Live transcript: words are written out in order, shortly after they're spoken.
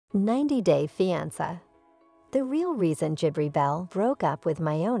90-Day Fiancé. The real reason Jibri Bell broke up with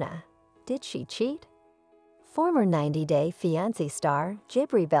Miona. Did she cheat? Former 90-Day Fiancé star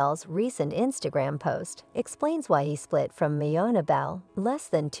Jibri Bell's recent Instagram post explains why he split from Miona Bell less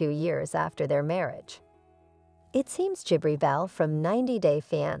than 2 years after their marriage. It seems Jibri Bell from 90-Day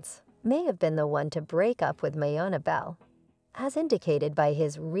Fiancé may have been the one to break up with Miona Bell, as indicated by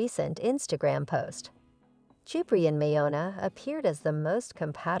his recent Instagram post. Jibri and Miona appeared as the most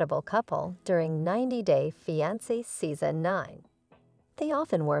compatible couple during 90-Day Fiancé Season 9. They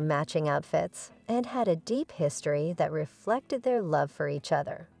often wore matching outfits and had a deep history that reflected their love for each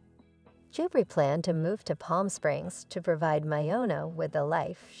other. Jibri planned to move to Palm Springs to provide Miona with the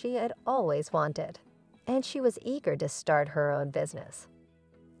life she had always wanted, and she was eager to start her own business.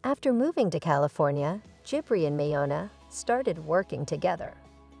 After moving to California, Jibri and Miona started working together.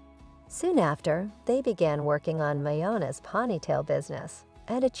 Soon after, they began working on Miona's ponytail business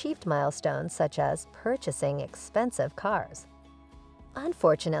and achieved milestones such as purchasing expensive cars.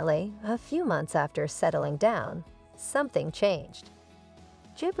 Unfortunately, a few months after settling down, something changed.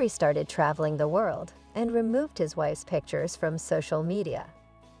 Jibri started traveling the world and removed his wife's pictures from social media.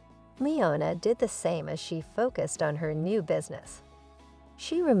 Miona did the same as she focused on her new business.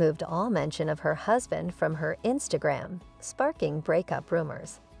 She removed all mention of her husband from her Instagram, sparking breakup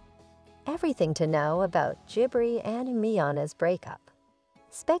rumors. Everything to know about Jibri and Miona's breakup.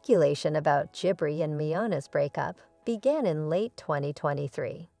 Speculation about Jibri and Miona's breakup began in late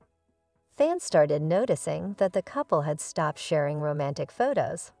 2023. Fans started noticing that the couple had stopped sharing romantic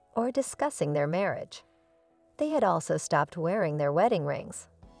photos or discussing their marriage. They had also stopped wearing their wedding rings,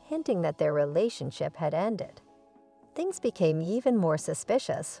 hinting that their relationship had ended. Things became even more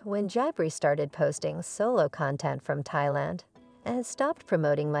suspicious when Jibri started posting solo content from Thailand and stopped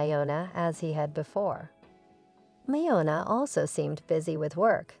promoting Miona as he had before. Miona also seemed busy with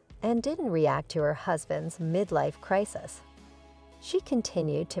work and didn't react to her husband's midlife crisis. She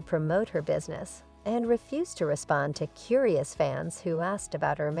continued to promote her business and refused to respond to curious fans who asked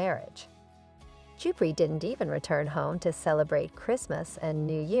about her marriage. Jibri didn't even return home to celebrate Christmas and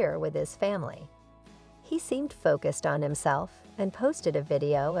New Year with his family. He seemed focused on himself and posted a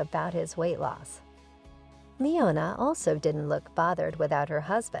video about his weight loss. Miona also didn't look bothered without her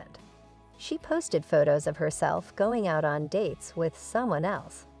husband. She posted photos of herself going out on dates with someone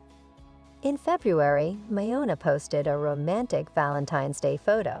else. In February, Miona posted a romantic Valentine's Day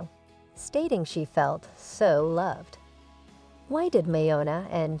photo, stating she felt so loved. Why did Miona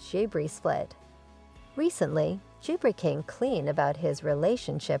and Jibri split? Recently, Jibri came clean about his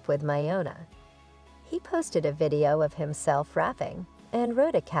relationship with Miona. He posted a video of himself rapping and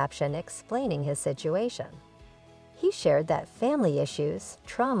wrote a caption explaining his situation. He shared that family issues,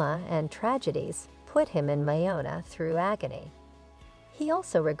 trauma, and tragedies put him and Miona through agony. He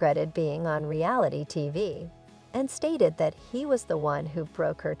also regretted being on reality TV and stated that he was the one who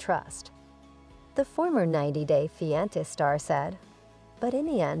broke her trust. The former 90-Day Fiancé star said, "But in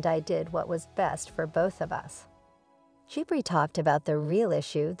the end, I did what was best for both of us." Jibri talked about the real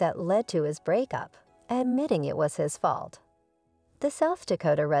issue that led to his breakup, admitting it was his fault. The South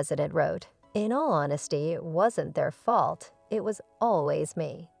Dakota resident wrote, "In all honesty, it wasn't their fault, it was always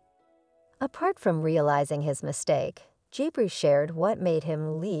me." Apart from realizing his mistake, Jibri shared what made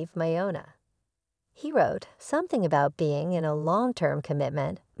him leave Miona. He wrote, "Something about being in a long-term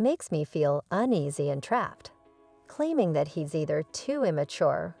commitment makes me feel uneasy and trapped," claiming that he's either too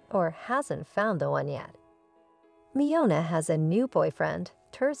immature or hasn't found the one yet. Miona has a new boyfriend,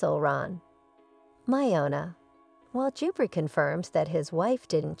 Terzal Ron. Miona. While Jibri confirmed that his wife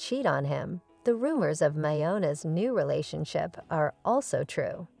didn't cheat on him, the rumors of Miona's new relationship are also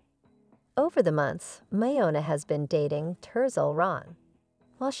true. Over the months, Miona has been dating Terzal Ron.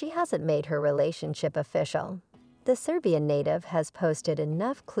 While she hasn't made her relationship official, the Serbian native has posted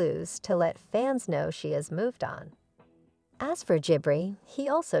enough clues to let fans know she has moved on. As for Jibri, he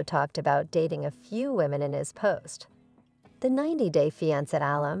also talked about dating a few women in his post. The 90-Day Fiancé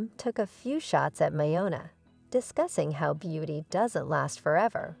alum took a few shots at Miona, discussing how beauty doesn't last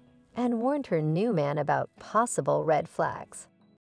forever, and warned her new man about possible red flags.